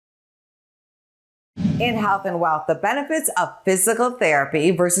In Health and Wealth, the benefits of physical therapy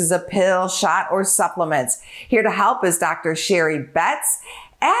versus a pill, shot, or supplements. Here to help is Dr. Sherri Betz.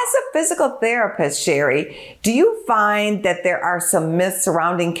 As a physical therapist, Sherri, do you find that there are some myths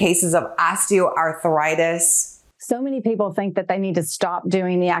surrounding cases of osteoarthritis? So many people think that they need to stop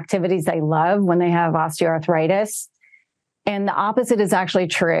doing the activities they love when they have osteoarthritis. And the opposite is actually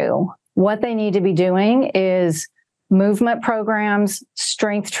true. What they need to be doing is movement programs,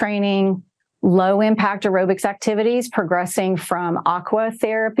 strength training, low impact aerobics activities, progressing from aqua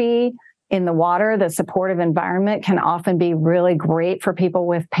therapy in the water. The supportive environment can often be really great for people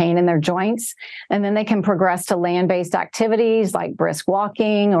with pain in their joints. And then they can progress to land-based activities like brisk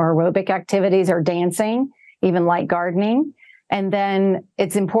walking or aerobic activities or dancing, even light gardening. And then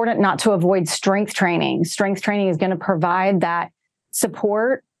it's important not to avoid strength training. Strength training is going to provide that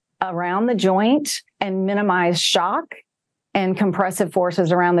support around the joint and minimize shock and compressive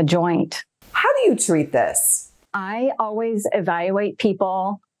forces around the joint. How do you treat this? I always evaluate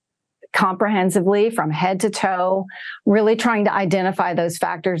people comprehensively from head to toe, really trying to identify those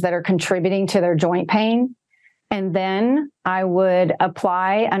factors that are contributing to their joint pain. And then I would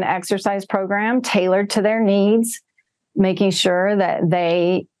apply an exercise program tailored to their needs, making sure that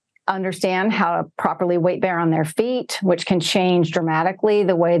they understand how to properly weight bear on their feet, which can change dramatically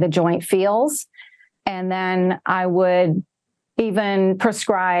the way the joint feels. And then I would even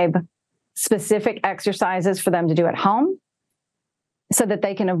prescribe specific exercises for them to do at home so that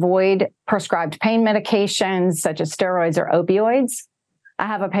they can avoid prescribed pain medications such as steroids or opioids. I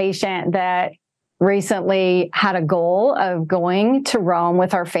have a patient that recently had a goal of going to Rome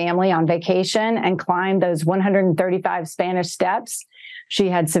with our family on vacation and climb those 135 Spanish steps. She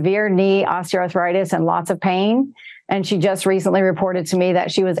had severe knee osteoarthritis and lots of pain. And she just recently reported to me that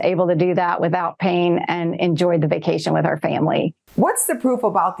she was able to do that without pain and enjoyed the vacation with our family. What's the proof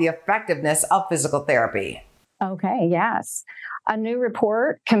about the effectiveness of physical therapy? Okay, yes. A new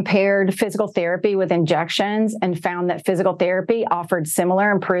report compared physical therapy with injections and found that physical therapy offered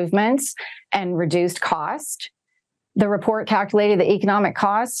similar improvements and reduced cost. The report calculated the economic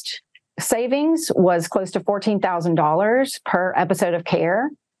cost savings was close to $14,000 per episode of care.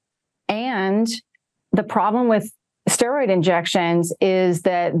 And the problem with steroid injections is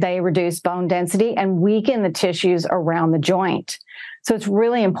that they reduce bone density and weaken the tissues around the joint. So it's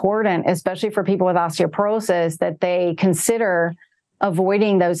really important, especially for people with osteoporosis, that they consider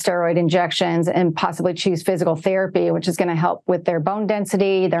avoiding those steroid injections and possibly choose physical therapy, which is going to help with their bone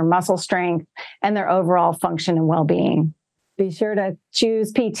density, their muscle strength, and their overall function and well-being. Be sure to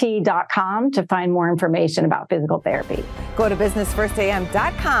choosept.com to find more information about physical therapy. Go to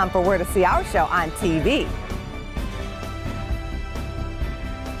businessfirstam.com for where to see our show on TV.